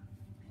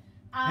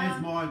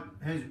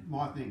 Here's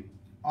my thing.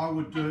 I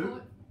would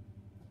do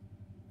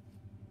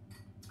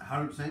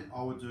 100%.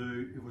 I would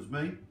do, if it was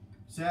me,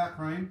 sour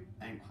cream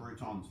and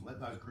croutons. Let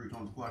those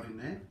croutons float in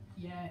there.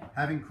 Yeah.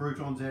 Having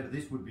croutons out of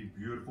this would be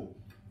beautiful.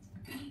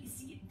 You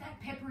see, that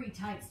peppery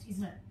taste,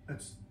 isn't it?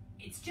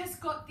 It's just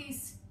got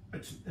this.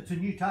 It's a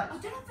new taste. I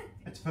don't know if it.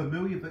 It's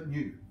familiar but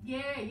new.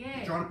 Yeah.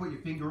 You're trying to put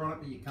your finger on it,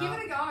 but you can't. Give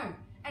it a go,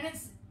 and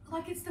it's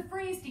like it's the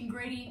freest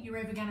ingredient you're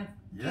ever gonna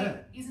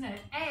get, isn't it?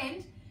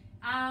 And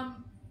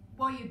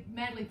while you're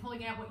madly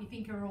pulling out what you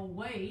think are all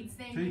weeds,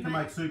 then so you can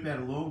make soup out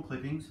of lawn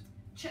clippings.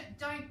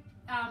 Don't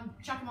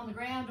chuck them on the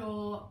ground,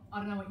 or I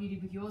don't know what you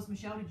did with yours,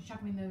 Michelle. Did you chuck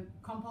them in the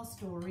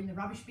compost or in the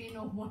rubbish bin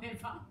or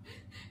whatever?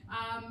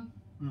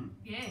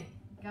 Yeah,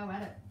 go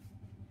at it.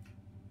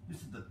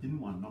 This is the thin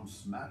one, and I'm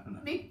smashing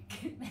it.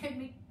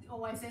 Mick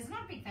always says, "I'm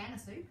not a big fan of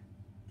soup,"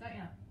 don't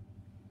you?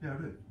 Yeah, I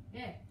do.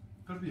 Yeah.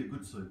 Got to be a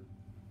good soup.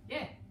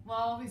 Yeah. Well,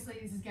 obviously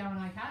this is going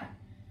okay.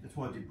 That's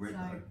why I did bread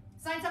though.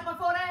 Saints up by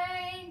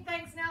 14.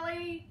 Thanks,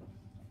 Nelly.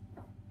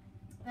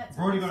 That's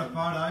I've already got a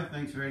photo.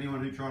 Thanks for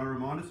anyone who tried to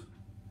remind us.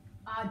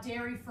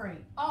 Dairy free.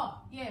 Oh,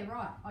 yeah,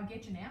 right. I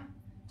get you now.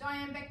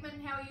 Diane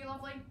Beckman, how are you,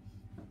 lovely?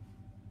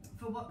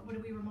 For what are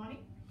we reminding?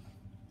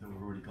 That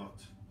we've already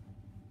got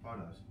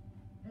photos.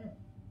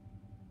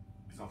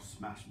 Because I've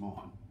smashed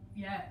mine.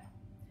 Yeah.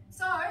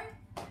 So,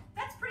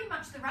 that's pretty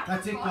much the wrap.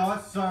 That's it,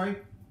 guys. Sorry.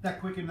 That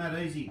quick and that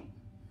easy.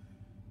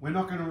 We're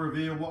not going to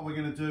reveal what we're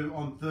going to do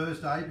on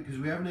Thursday because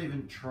we haven't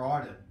even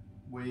tried it.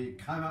 We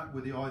came up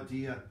with the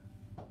idea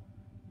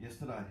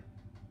yesterday.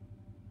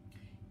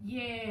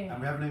 Yeah. And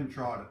we haven't even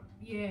tried it.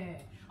 Yeah.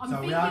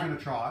 We are going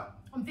to try it.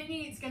 I'm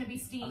thinking it's going to be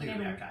Stinging I think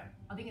Nettle. it'll be okay.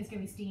 I think it's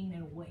going to be Stinging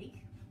Nettle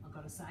week, I've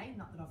got to say.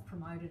 Not that I've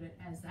promoted it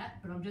as that,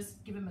 but I'm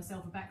just giving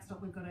myself a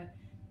backstop. We've got a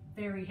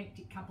very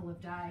hectic couple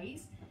of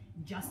days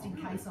just in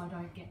case I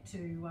don't get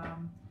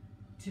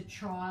to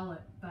trial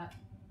it. But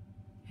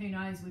who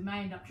knows, we may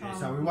end up trialing it. Yeah,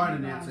 so we won't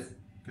announce it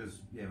because,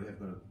 yeah, we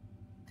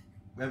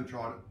haven't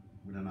tried it.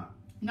 We don't know.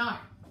 No.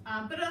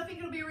 But I think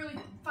it'll be a really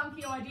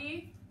funky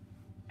idea.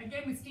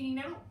 Again, with Stinging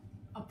Nettle.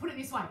 I'll put it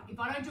this way: if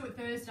I don't do it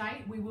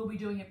Thursday, we will be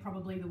doing it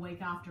probably the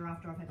week after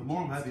I've had The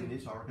more I'm having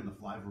this, I reckon the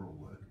flavour will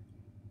work.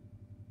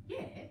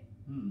 Yeah,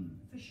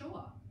 for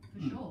sure,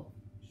 sure.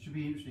 Should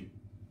be interesting.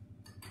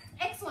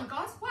 Excellent,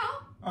 guys.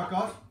 Well, all right,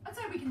 guys. I'd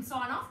say we can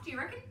sign off. Do you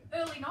reckon?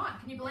 Early night.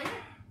 Can you believe it?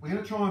 We're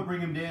going to try and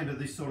bring them down to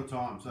this sort of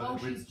time. So well,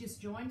 she's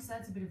just joined, so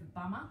that's a bit of a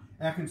bummer.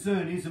 Our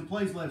concern is, and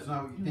please let us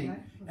know what you think.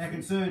 Our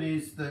concern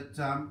is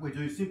that we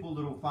do simple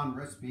little fun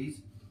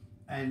recipes,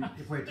 and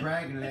if we're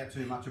dragging it out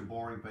too much and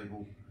boring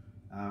people,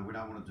 we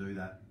don't want to do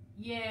that.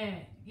 Yeah,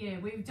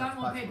 we don't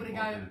want people to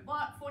go,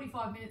 what,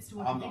 45 minutes to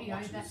watch a video?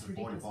 That's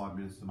ridiculous. 45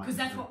 minutes to make.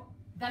 Because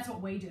that's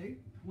what we do.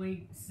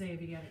 We see a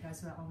video that goes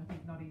for that long, we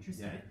think not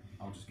interested. Yeah,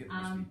 I'll just get the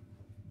recipe.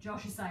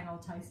 Josh is saying I'll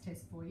taste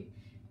test for you.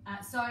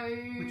 So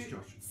which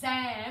Josh?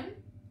 Sam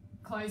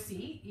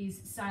Closey is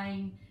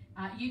saying,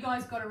 you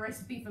guys got a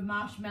recipe for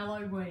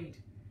marshmallow weed.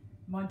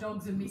 My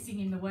dogs are missing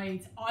in the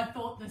weeds. I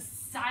thought the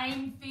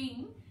same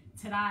thing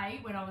today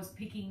when I was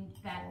picking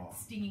that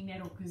stinging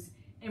nettle, because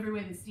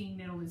everywhere there's stinging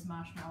nettle is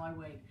marshmallow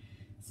weed.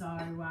 So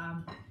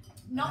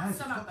not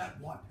so much that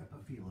white pepper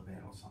feel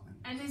about or something.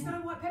 And there's no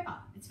white pepper.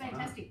 It's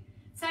fantastic.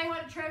 Say hi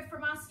to Trev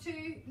from us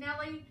too,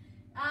 Nellie.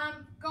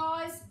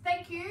 Guys,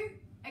 thank you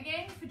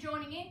again for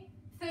joining in.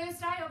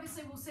 Thursday,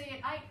 obviously, we'll see you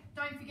at 8.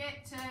 Don't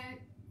forget to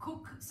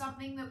cook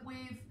something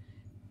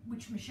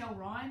which Michelle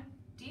Ryan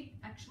did,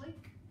 actually,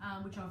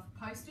 which I've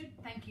posted.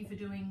 Thank you for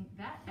doing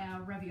that,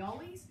 our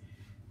raviolis.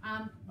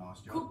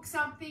 Nice job. Cook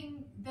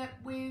something that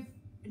we've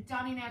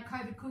done in our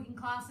COVID cooking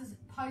classes.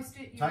 Post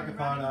it. Take a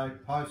photo,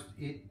 post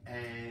it,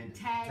 and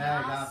tag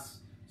us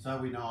so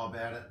we know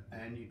about it.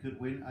 And you could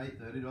win a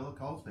 $30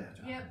 Coles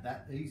voucher. Yep.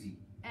 That easy.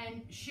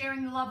 And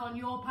sharing the love on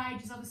your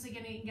page is obviously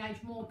going to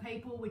engage more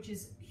people, which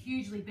is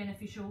hugely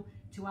beneficial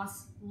to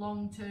us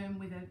long term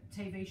with a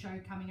TV show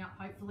coming up,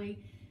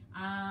 hopefully.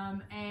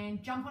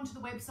 And jump onto the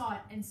website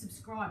and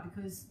subscribe,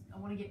 because I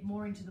want to get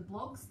more into the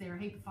blogs. They're a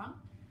heap of fun.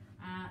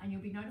 And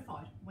you'll be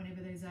notified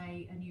whenever there's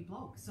a new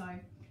blog. So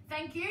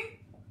thank you,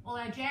 all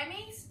our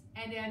jammies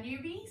and our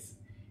newbies.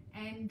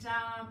 And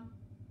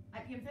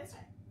 8 p.m.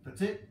 Thursday.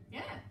 That's it.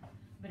 Yeah.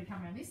 Better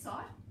come around this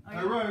side.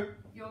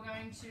 You're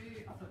going to...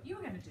 I thought you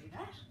were going to do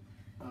that.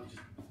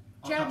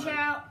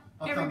 Ciao,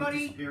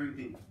 everybody.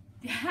 Thing.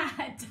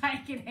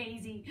 Take it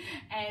easy,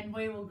 and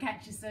we will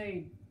catch you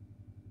soon.